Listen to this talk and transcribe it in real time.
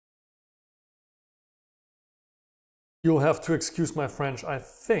You'll have to excuse my French. I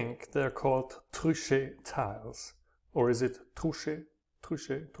think they're called Truchet Tiles. Or is it Truchet?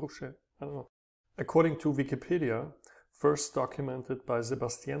 Truchet? I don't know. According to Wikipedia, first documented by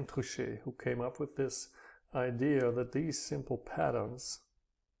Sébastien Truchet, who came up with this idea that these simple patterns,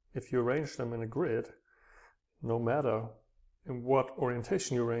 if you arrange them in a grid, no matter in what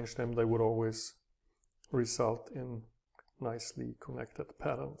orientation you arrange them, they would always result in nicely connected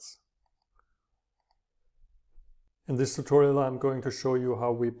patterns. In this tutorial, I'm going to show you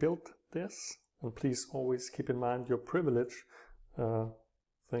how we built this, and please always keep in mind your privilege.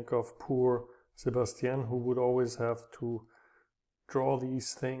 Think of poor Sébastien, who would always have to draw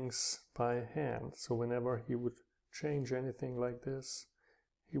these things by hand. So whenever he would change anything like this,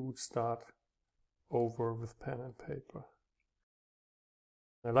 he would start over with pen and paper.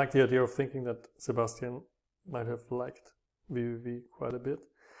 I like the idea of thinking that Sébastien might have liked vvvv quite a bit.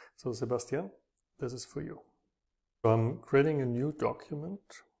 So Sébastien, this is for you. I'm creating a new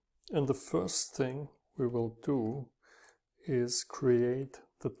document, and the first thing we will do is create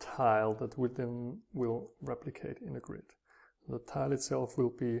the tile that we then will replicate in a grid. The tile itself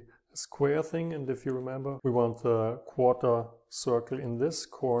will be a square thing, and if you remember, we want a quarter circle in this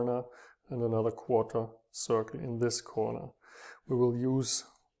corner and another quarter circle in this corner. We will use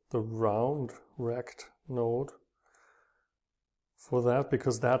the round rect node for that,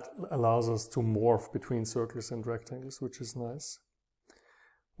 because that allows us to morph between circles and rectangles, which is nice.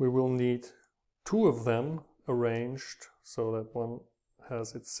 We will need two of them arranged so that one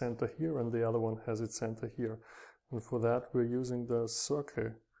has its center here and the other one has its center here. And for that we're using the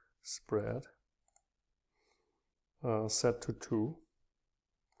circle spread set to 2.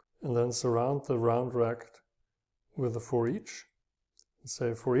 And then surround the round rect with a for each. And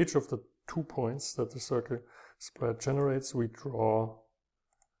say for each of the 2 points that the circle spread generates, we draw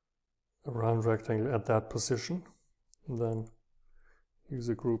a round rectangle at that position. And then use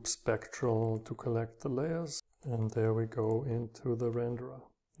a group spectral to collect the layers. And there we go into the renderer.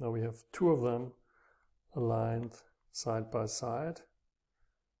 Now we have 2 of them aligned side by side.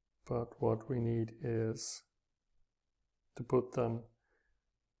 But what we need is to put them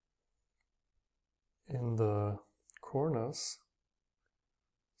in the corners.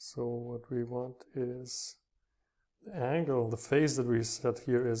 So what we want is the angle, the phase that we set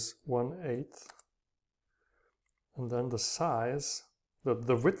here is 1/8. And then the size,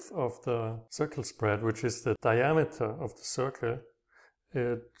 the width of the circle spread, which is the diameter of the circle,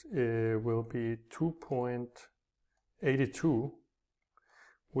 it will be 2.82,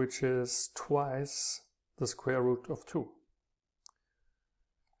 which is twice the square root of 2.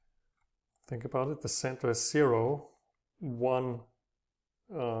 Think about it, the center is 0, 1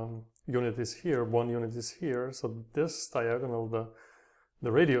 unit is here, 1 unit is here, so this diagonal,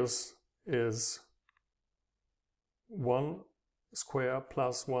 the radius is 1 square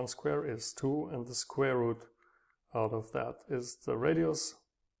plus 1 square is 2, and the square root out of that is the radius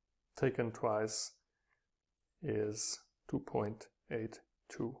taken twice is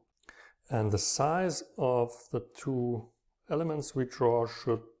 2.82. And the size of the 2 elements we draw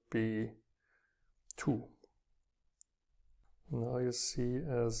should be 2. Now you see,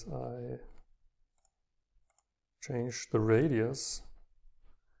 as I change the radius,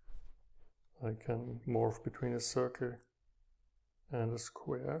 I can morph between a circle and a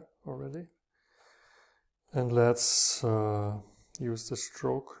square already. And let's use the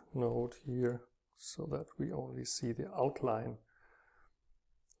stroke node here so that we only see the outline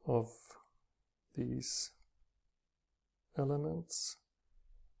of these elements.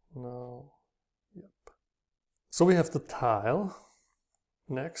 Now, yep. So we have the tile.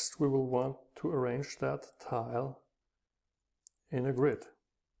 Next we will want to arrange that tile in a grid.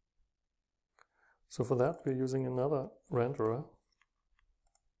 So for that we're using another renderer.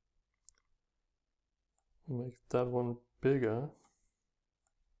 Make that one bigger.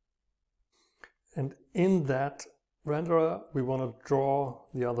 And in that renderer we want to draw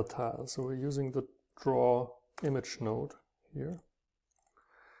the other tile. So we're using the draw image node here.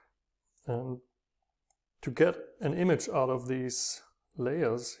 And to get an image out of these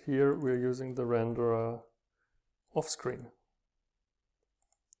layers here, we're using the renderer off screen.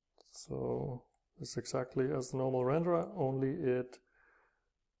 So it's exactly as the normal renderer, only it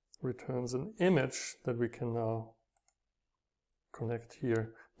returns an image that we can now connect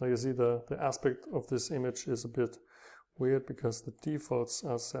here. Now you see the aspect of this image is a bit weird because the defaults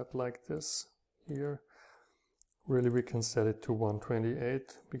are set like this here. Really we can set it to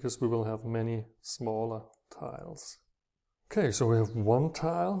 128 because we will have many smaller tiles. Okay, so we have one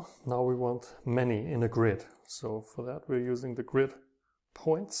tile. Now we want many in a grid. So for that we're using the grid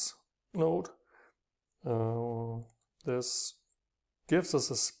points node. This gives us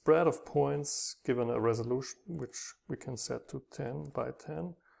a spread of points given a resolution, which we can set to 10 by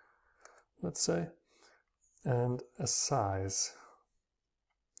 10, let's say, and a size.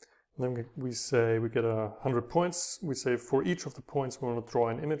 And then we say we get 100 points. We say for each of the points we want to draw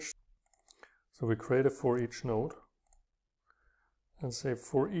an image. So we create a for each node and say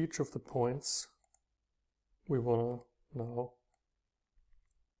for each of the points we want to now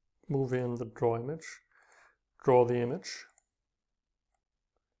move in the draw image, draw the image,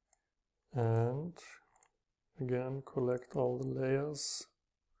 and again collect all the layers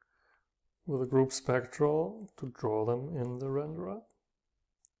with a group spectral to draw them in the renderer.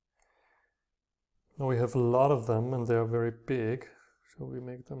 Now we have a lot of them and they are very big. Shall we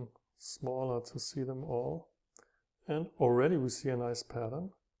make them smaller to see them all? And already we see a nice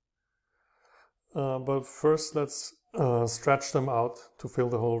pattern. But first let's stretch them out to fill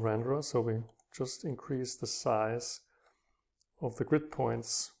the whole renderer. So we just increase the size of the grid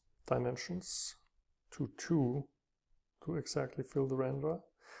points dimensions to 2 to exactly fill the renderer.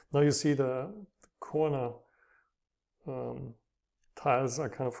 Now you see the corner tiles are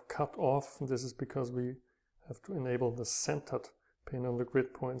kind of cut off. This is because we have to enable the centered pin on the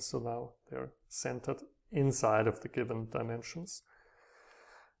grid points, so now they're centered inside of the given dimensions.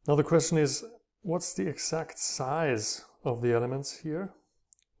 Now the question is, what's the exact size of the elements here?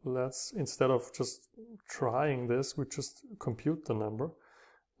 Let's, instead of just trying this, we just compute the number,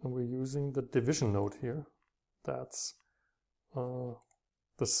 and we're using the division node here. That's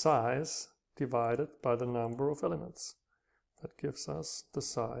the size divided by the number of elements. That gives us the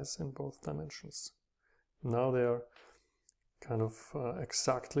size in both dimensions. Now they are kind of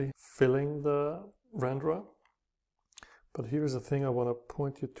exactly filling the renderer. But here's a thing I want to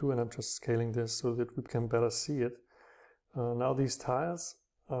point you to, and I'm just scaling this so that we can better see it. Now these tiles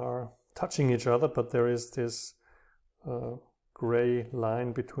are touching each other, but there is this gray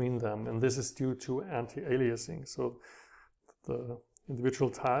line between them, and this is due to anti-aliasing. So the individual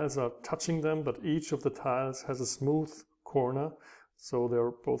tiles are touching them, but each of the tiles has a smooth corner, so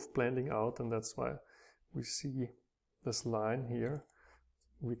they're both blending out, and that's why we see this line here.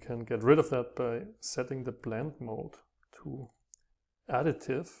 We can get rid of that by setting the blend mode to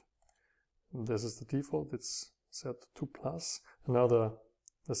additive. And this is the default, it's set to 2+, and now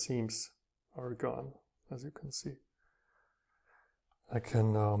the seams are gone, as you can see. I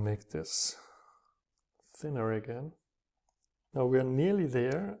can now make this thinner again. Now we are nearly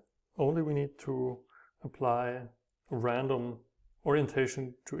there, only we need to apply random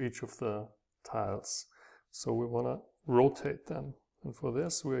orientation to each of the tiles. So we want to rotate them, and for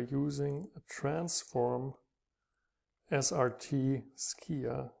this we are using a transform SRT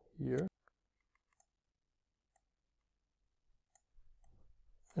skier here.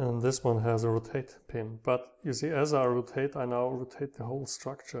 And this one has a rotate pin, but you see, as I rotate, I now rotate the whole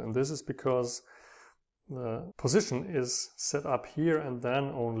structure, and this is because the position is set up here and then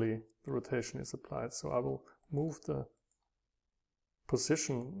only the rotation is applied. So I will move the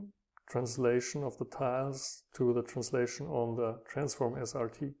position translation of the tiles to the translation on the transform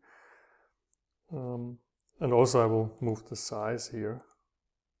SRT. And also I will move the size here.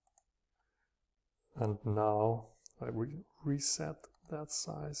 And now I reset that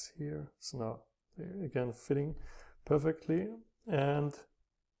size here. So now they're again fitting perfectly, and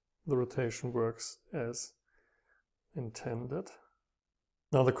the rotation works as intended.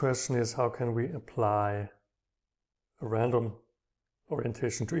 Now the question is, how can we apply a random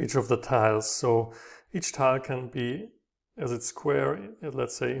orientation to each of the tiles? So each tile can be, as it's square,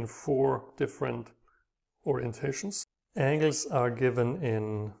 let's say in 4 different orientations. Angles are given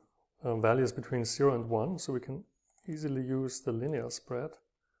in values between 0 and 1, so we can easily use the linear spread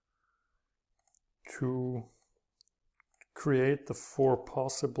to create the 4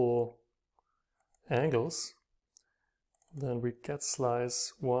 possible angles. Then we get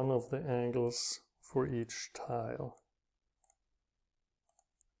slice one of the angles for each tile.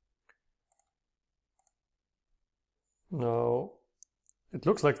 Now it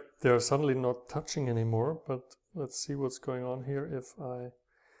looks like they're suddenly not touching anymore, but let's see what's going on here if I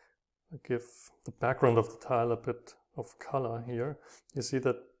give the background of the tile a bit of color here. You see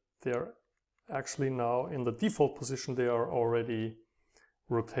that they're actually now in the default position, they are already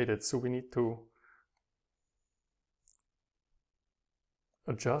rotated. So we need to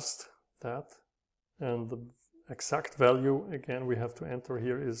adjust that, and the exact value again we have to enter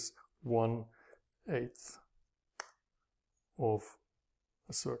here is 1/8 of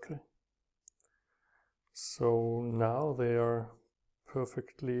a circle. So now they are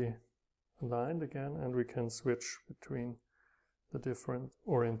perfectly aligned again, and we can switch between the different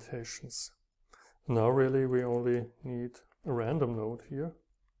orientations. Now really we only need a random node here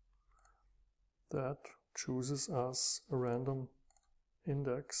that chooses us a random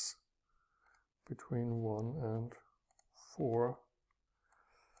index between 1 and 4.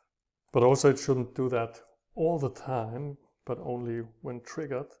 But also it shouldn't do that all the time, but only when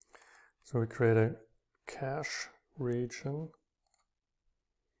triggered. So we create a cache region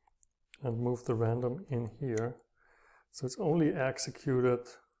and move the random in here. So it's only executed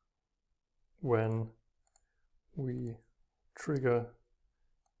when we trigger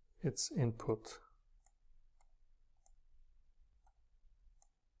its input.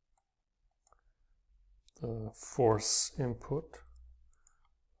 The force input,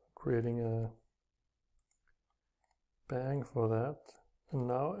 creating a bang for that. And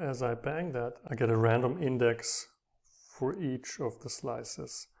now as I bang that, I get a random index for each of the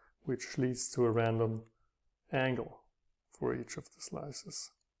slices, which leads to a random angle for each of the slices.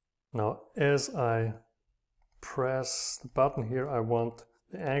 Now as I press the button here, I want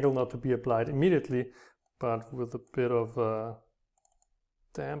the angle not to be applied immediately, but with a bit of a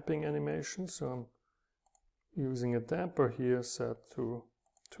damping animation. So I'm using a damper here set to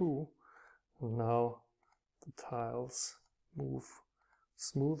 2, and now the tiles move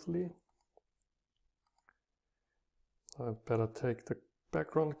smoothly. I'd better take the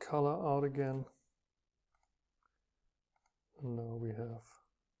background color out again. And now we have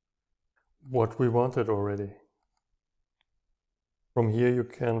what we wanted already. From here you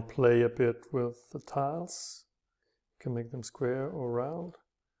can play a bit with the tiles. You can make them square or round.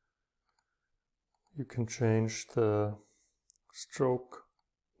 You can change the stroke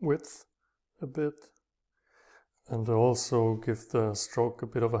width a bit and also give the stroke a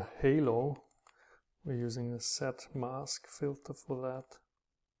bit of a halo. We're using a set mask filter for that,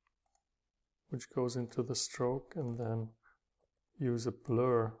 which goes into the stroke, and then use a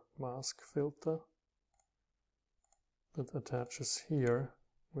blur mask filter that attaches here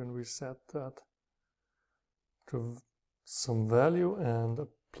when we set that to some value and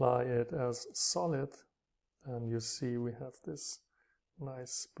apply it as solid, and you see we have this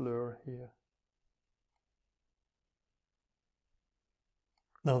nice blur here.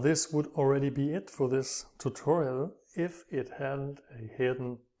 Now this would already be it for this tutorial if it hadn't a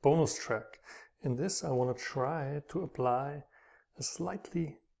hidden bonus track. In this I want to try to apply a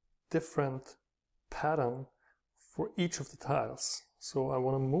slightly different pattern for each of the tiles. So I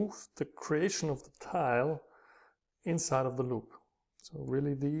want to move the creation of the tile inside of the loop. So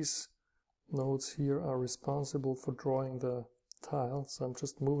really these nodes here are responsible for drawing the tile, so I'm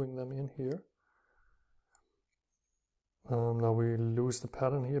just moving them in here. Now we lose the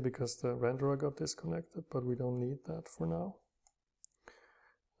pattern here because the renderer got disconnected, but we don't need that for now.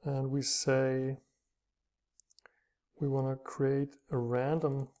 And we say we want to create a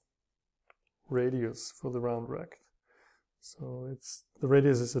random radius for the round rect. So the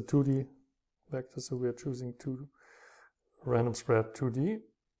radius is a 2D vector, so we are choosing random spread 2D.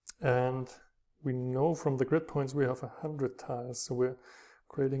 And we know from the grid points we have 100 tiles, so we're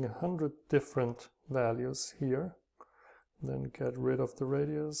creating 100 different values here. Then get rid of the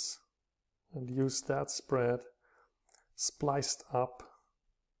radius and use that spread spliced up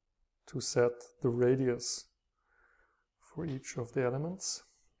to set the radius for each of the elements.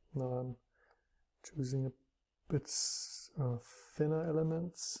 Now I'm choosing a bit thinner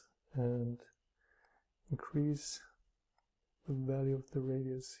elements and increase the value of the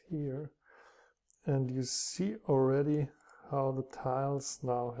radius here. And you see already how the tiles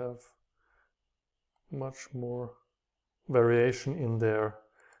now have much more variation in their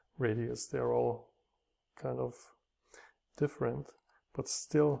radius. They're all kind of different, but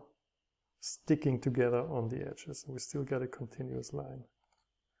still sticking together on the edges. We still get a continuous line.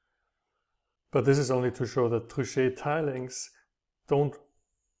 But this is only to show that Truchet tilings don't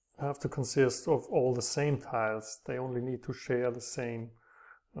have to consist of all the same tiles. They only need to share the same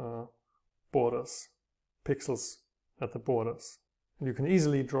borders, pixels at the borders. And you can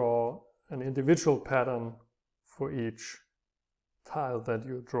easily draw an individual pattern for each tile that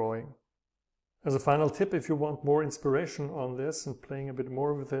you're drawing. As a final tip, if you want more inspiration on this and playing a bit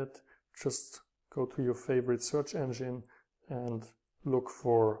more with it, just go to your favorite search engine and look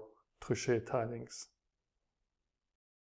for Truchet tilings.